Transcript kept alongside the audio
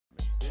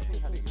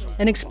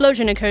An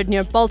explosion occurred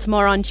near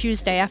Baltimore on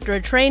Tuesday after a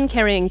train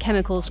carrying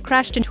chemicals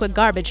crashed into a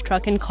garbage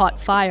truck and caught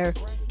fire.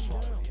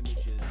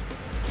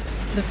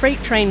 The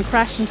freight train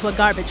crashed into a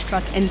garbage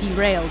truck and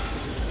derailed.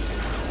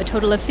 A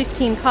total of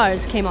 15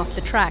 cars came off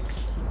the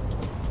tracks.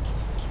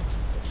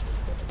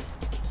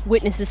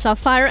 Witnesses saw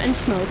fire and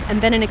smoke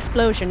and then an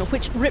explosion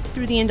which ripped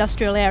through the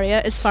industrial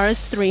area as far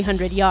as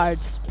 300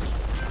 yards.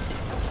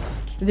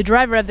 The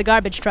driver of the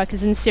garbage truck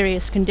is in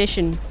serious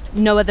condition.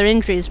 No other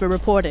injuries were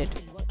reported.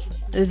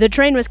 The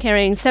train was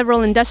carrying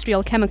several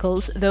industrial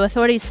chemicals, though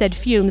authorities said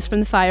fumes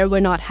from the fire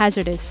were not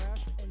hazardous.